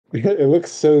It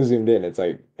looks so zoomed in. It's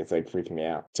like freaking me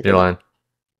out. It's You're okay. lying.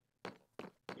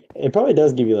 It probably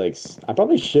does give you like I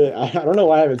probably should. I don't know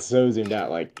why I have it so zoomed out.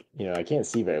 Like, I can't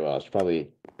see very well. I should probably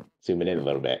zoom it in a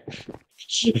little bit.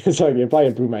 It's like it probably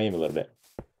improve my aim a little bit.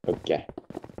 Okay.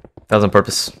 That was on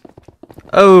purpose.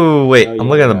 Oh, wait. Oh I'm yeah,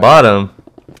 looking at the yeah. bottom.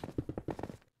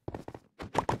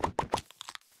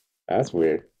 That's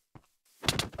weird.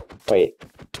 Wait,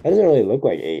 that doesn't really look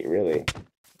like 8, really.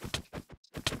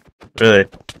 Really.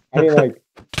 I mean, like,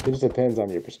 it just depends on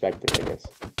your perspective, I guess.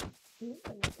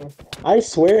 I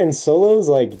swear in solos,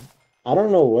 like, I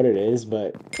don't know what it is,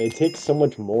 but it takes so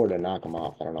much more to knock them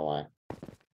off. I don't know why.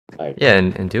 Like, Yeah,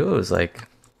 and duo is like, I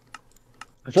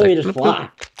it's feel like like you just bloop, bloop. fly.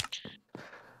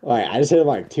 Like, I just hit them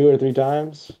like 2 or 3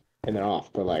 times and they're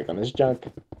off. But like on this junk,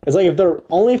 it's like if they're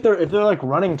like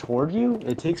running toward you,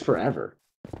 it takes forever.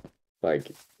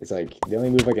 Like it's like they only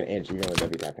move like an inch, even with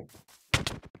W tapping.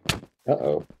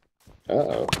 Uh-oh.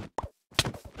 Uh-oh.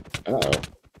 Uh-oh.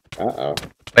 Uh-oh.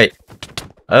 Wait.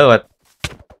 Oh, what?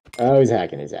 Oh, he's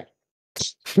hacking, he's hacking.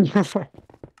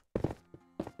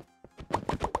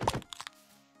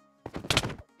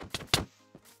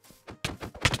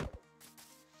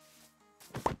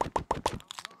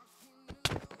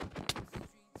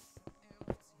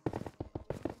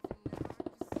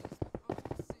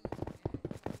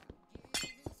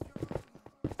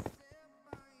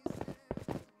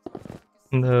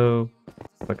 No.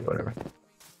 Okay, whatever.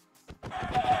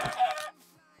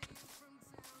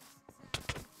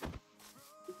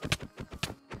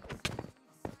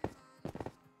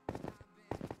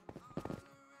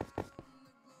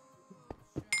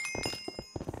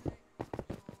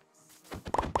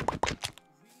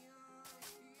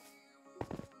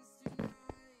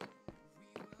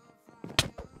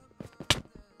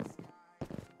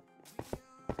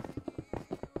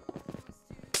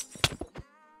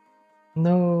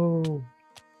 No.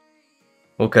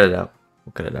 We'll cut it out.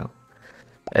 We'll cut it out.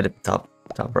 Edit the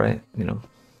top right, you know.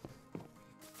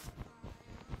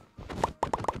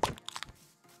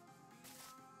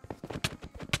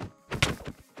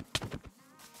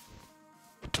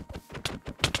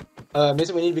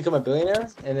 Mason, we need to become a billionaire,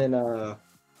 and then I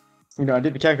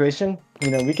did the calculation.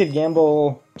 We could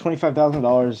gamble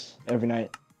 $25,000 every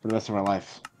night for the rest of our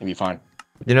life. It'd be fine.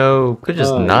 You know, could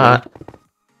just Oh, yeah. not.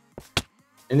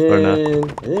 And Or not.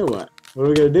 then what? What are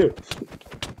we gonna do?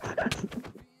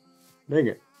 Dang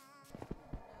it.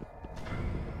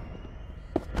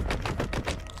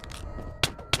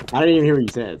 I didn't even hear what you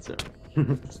said, so.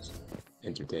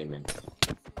 Entertainment.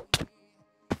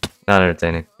 Not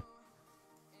entertaining.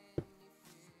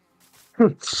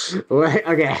 Wait,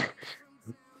 okay.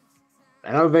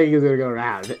 I don't think he's gonna go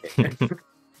around.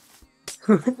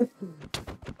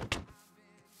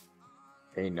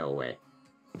 Ain't no way.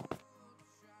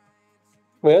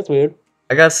 Wait, that's weird.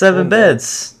 I got 7 One dead.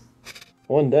 beds.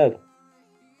 One dead.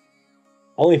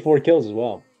 Only 4 kills as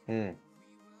well. Wait,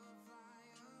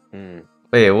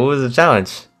 what was the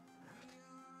challenge?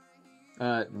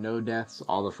 No deaths,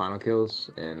 all the final kills,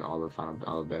 and all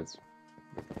the beds.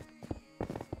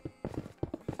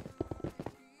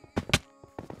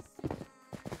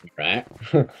 Right?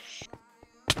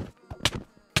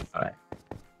 Alright.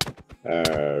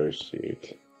 Oh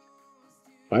shoot.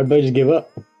 Why'd everybody just give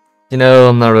up? You know,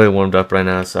 I'm not really warmed up right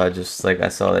now, so I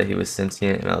saw that he was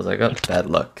sentient, and I was like, oh, bad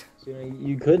luck. So,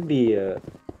 you could be a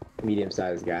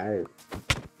medium-sized guy.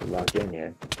 Lock in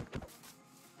here.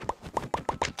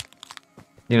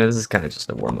 You know, this is kind of just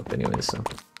a warm-up anyway, so.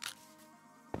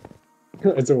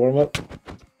 It's a warm-up.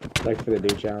 Like for the new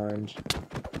challenge.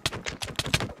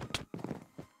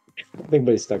 I think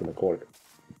everybody's stuck in the corner.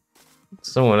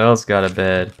 Someone else got a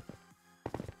bed.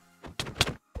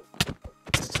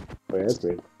 Wait, that's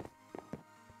weird.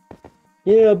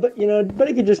 Yeah, but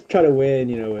Buddy could just try to win,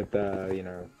 with everybody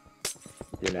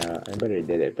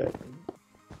did it, but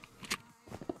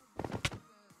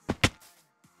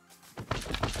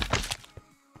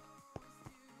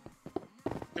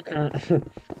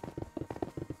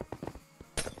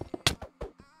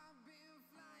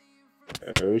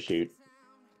oh shoot,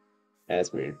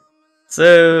 that's weird.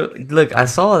 So, look, I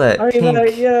saw that I mean,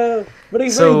 pink. yeah, but he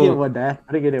So, get one death.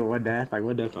 I didn't get it one death. Like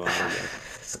one death allowed.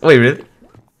 wait, really?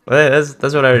 Well, that's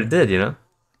what I already did, you know?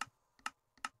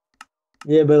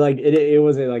 Yeah, but like it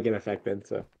wasn't like an affected,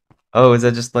 so Oh, is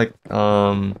that just like,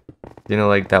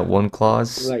 like that one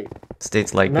clause like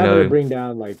states like, I'm you having to know, bring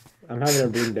down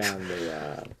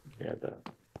the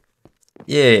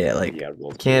yeah, like,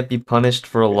 rules. can't be punished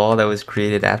for a law that was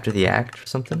created after the act or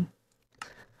something?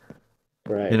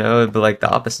 Right. You know, it'd be like the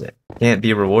opposite. Can't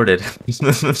be rewarded.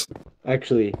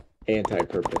 Actually,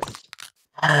 anti-purpose.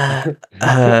 uh,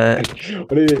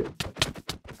 What is it?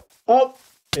 Oh,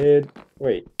 and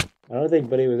wait. I don't think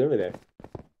Buddy was over there.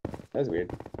 That's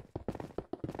weird.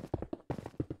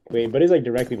 Wait, Buddy's like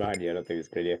directly behind you. I don't think it's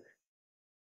a good idea.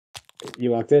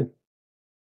 You walked in?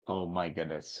 Oh my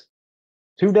goodness.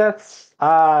 2 deaths?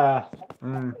 That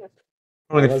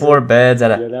Only 4 wasn't. beds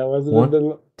out Yeah, of that wasn't in 1,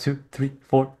 the. 2, 3,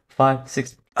 4, 5,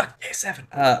 6. Okay, 7.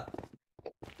 That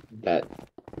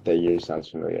year sounds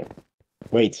familiar.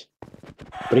 Wait.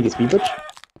 Buddy gets speed bridge?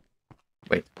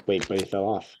 Wait. Wait, Buddy fell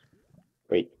off.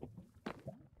 Wait.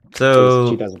 So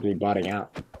 2003 botting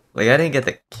out. like I didn't get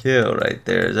the kill right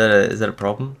there. Is that a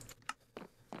problem?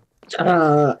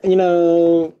 You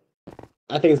know,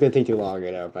 I think it's gonna take too long,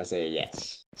 if I say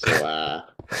yes. So,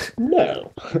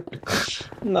 no.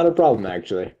 Not a problem,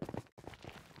 actually.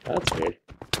 That's weird.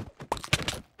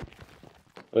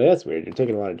 Well, that's weird. You're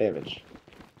taking a lot of damage.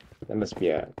 That must be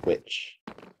a glitch.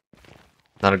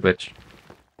 Not a glitch.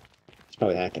 It's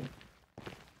probably hacking.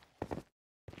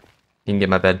 You can get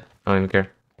my bed. I don't even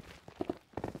care.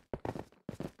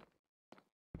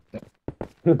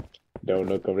 Don't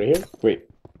look over here. Wait.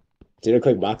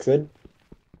 0-click box in?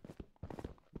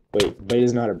 Wait, Buddy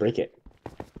doesn't know how to break it.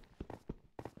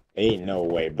 Ain't no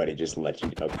way Buddy just let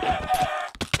you. Okay.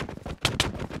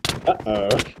 Uh-oh.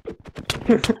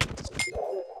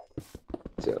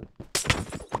 So.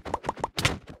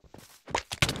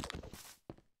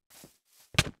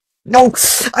 No!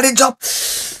 I didn't jump!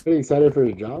 Are you excited for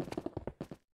your job?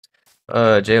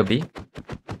 JOB?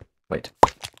 Wait.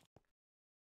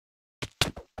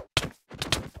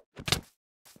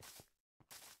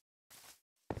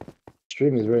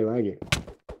 Stream is very laggy.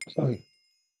 Sorry.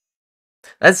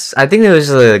 I think there was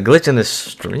a glitch in the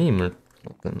stream or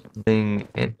something.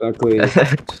 Luckily,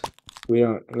 we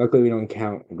don't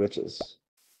count glitches.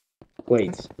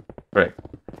 Wait. Right.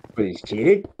 But he's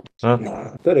cheating? Huh?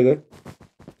 No. Pretty good.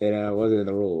 It wasn't in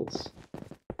the rules.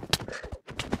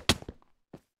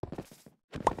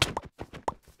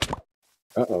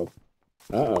 Uh-oh.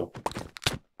 Uh-oh.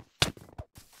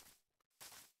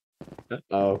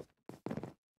 Uh-oh.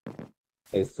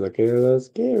 It's looking a little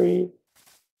scary.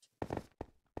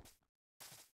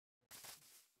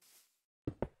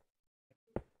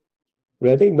 But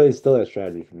I think Buddy still has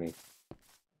strategy for me.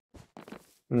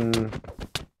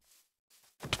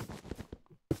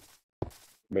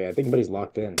 But I think Buddy's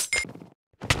locked in.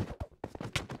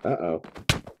 Uh-oh.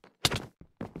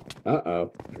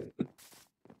 Uh-oh.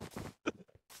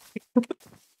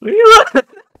 Wait,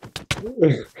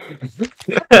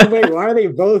 why are they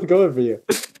both going for you?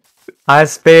 I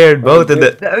spared both of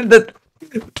the.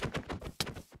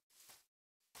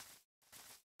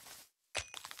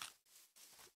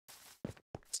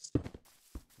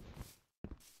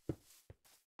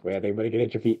 Wait, I think Buddy can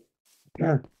hit your feet.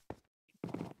 Do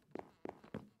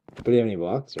you have any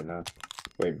blocks or no?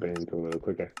 Wait, Buddy's go a little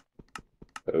quicker.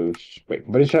 Oh,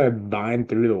 wait, Buddy's trying to bind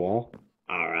through the wall?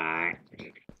 Alright.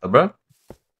 Bro?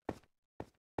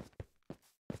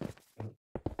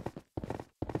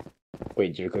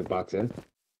 Wait, did you click box in?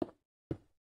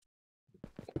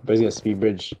 Buddy's gonna speed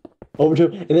bridge over to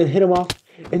him and then hit him off.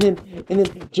 And then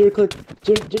Jared click,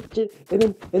 and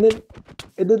then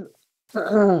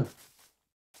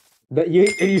that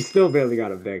you still barely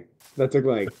got him, Nick. That took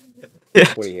like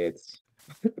 20 hits.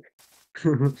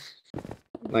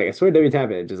 Like I swear, W tap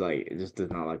it just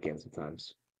does not like him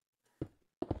sometimes.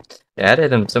 Yeah, I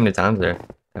hit him so many times there.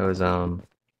 It was a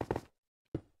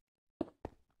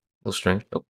little strange.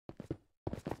 Oh.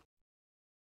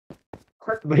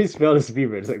 But he's failed his speed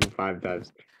bridge like 5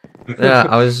 times. Yeah,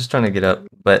 I was just trying to get up,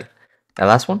 but that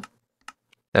last one,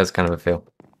 that was kind of a fail.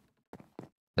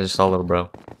 I just saw a little bro.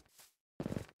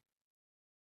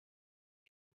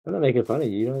 I'm not making fun of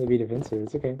you. You don't have to be defensive.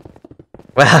 It's okay.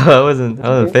 Wow, I wasn't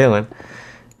failing.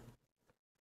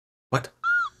 What?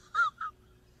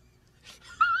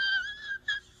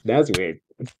 That's weird.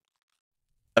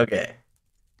 Okay.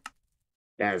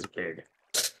 That's weird.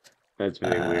 That's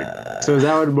really weird. So is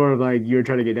that one more of like you were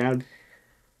trying to get down?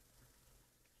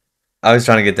 I was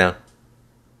trying to get down.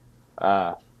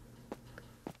 I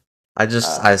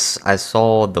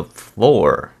saw the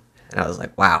floor and I was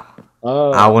like, wow.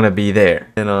 Oh. I want to be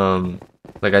there. And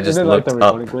like I just looked like the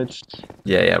recording up. glitch?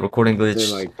 Yeah, recording glitch.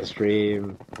 Then like the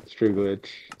stream glitch.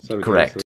 Correct.